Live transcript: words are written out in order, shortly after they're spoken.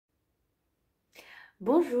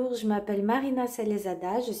Bonjour, je m'appelle Marina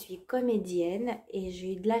Salehzada, je suis comédienne et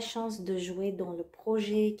j'ai eu de la chance de jouer dans le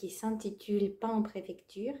projet qui s'intitule Pas en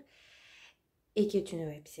préfecture et qui est une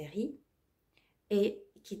web-série et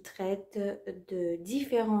qui traite de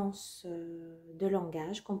différences de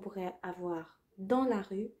langage qu'on pourrait avoir dans la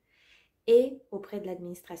rue et auprès de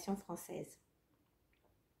l'administration française.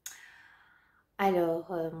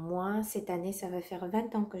 Alors, moi, cette année, ça va faire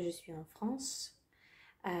 20 ans que je suis en France.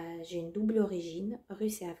 J'ai une double origine,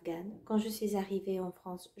 russe et afghane. Quand je suis arrivée en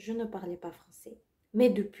France, je ne parlais pas français.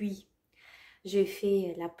 Mais depuis, j'ai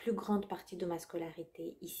fait la plus grande partie de ma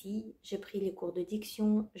scolarité ici. J'ai pris les cours de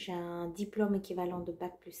diction. J'ai un diplôme équivalent de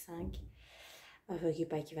Bac plus 5. Qui n'est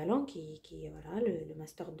pas équivalent, qui est voilà, le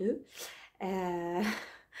Master 2. Euh,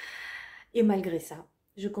 et malgré ça,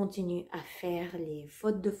 je continue à faire les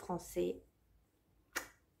fautes de français.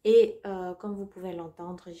 Et comme vous pouvez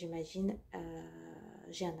l'entendre, j'imagine,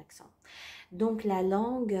 j'ai un accent. Donc la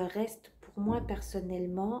langue reste pour moi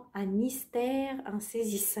personnellement un mystère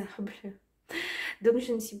insaisissable. Donc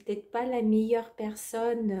je ne suis peut-être pas la meilleure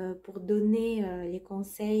personne pour donner les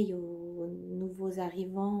conseils aux nouveaux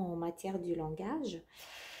arrivants en matière du langage.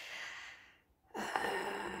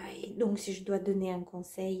 Et donc si je dois donner un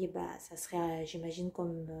conseil, bah, ça serait, j'imagine,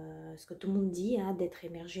 comme ce que tout le monde dit, hein, d'être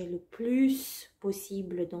émergé le plus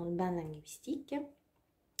possible dans le bain linguistique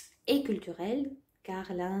et culturel,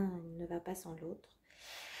 car l'un ne va pas sans l'autre.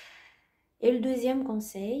 Et le deuxième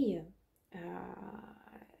conseil,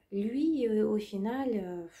 lui, au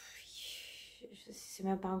final, c'est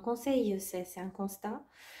même pas un conseil, c'est un constat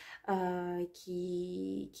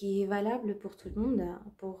qui est valable pour tout le monde,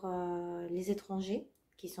 pour les étrangers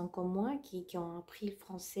qui sont comme moi, qui ont appris le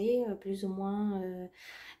français plus ou moins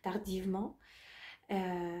tardivement.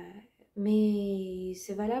 Mais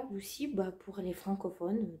c'est valable aussi pour les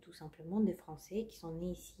francophones, tout simplement, des Français qui sont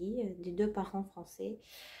nés ici, des deux parents français.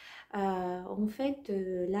 En fait,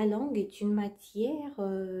 la langue est une matière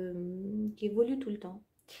qui évolue tout le temps.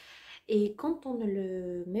 Et quand on ne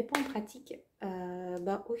le met pas en pratique,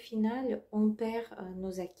 au final, on perd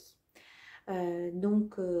nos acquis.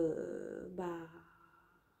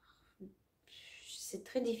 C'est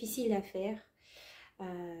très difficile à faire,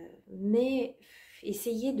 mais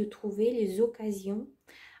essayez de trouver les occasions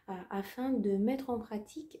afin de mettre en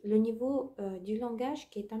pratique le niveau du langage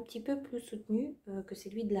qui est un petit peu plus soutenu que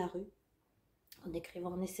celui de la rue, en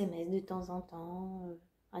écrivant un SMS de temps en temps,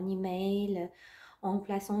 un email, en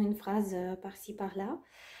plaçant une phrase par-ci par-là,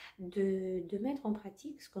 de mettre en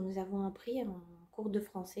pratique ce que nous avons appris en cours de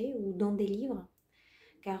français ou dans des livres.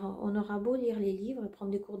 Car on aura beau lire les livres et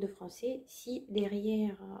prendre des cours de français, si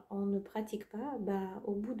derrière on ne pratique pas,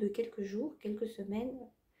 au bout de quelques jours, quelques semaines,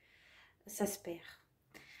 ça se perd.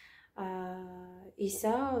 Et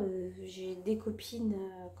ça, j'ai des copines,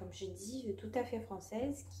 comme je dis, tout à fait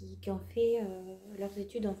françaises qui ont fait leurs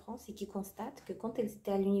études en France et qui constatent que quand elles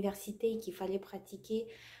étaient à l'université et qu'il fallait pratiquer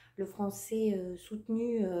le français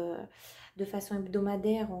soutenu de façon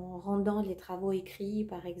hebdomadaire en rendant les travaux écrits,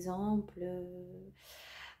 par exemple,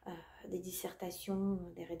 des dissertations,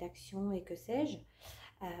 des rédactions et que sais-je,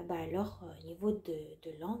 leur niveau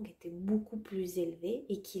de langue était beaucoup plus élevé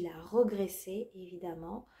et qu'il a régressé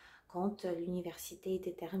évidemment quand l'université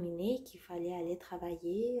était terminée, qu'il fallait aller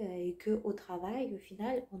travailler et qu'au travail, au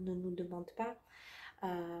final, on ne nous demande pas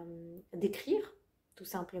d'écrire, tout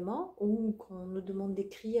simplement, ou qu'on nous demande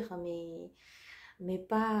d'écrire, mais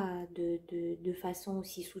pas de façon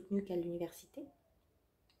aussi soutenue qu'à l'université.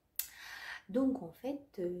 Donc, en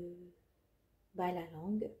fait, la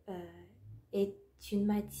langue est une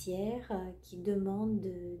matière qui demande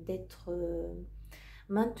d'être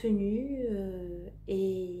maintenue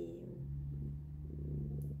et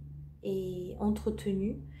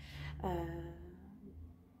entretenue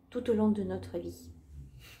tout au long de notre vie.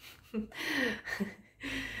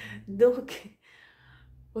 Donc,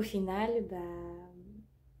 au final,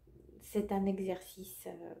 c'est un exercice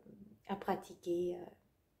à pratiquer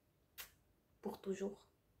pour toujours.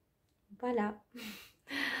 Voilà.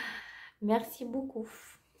 Merci beaucoup.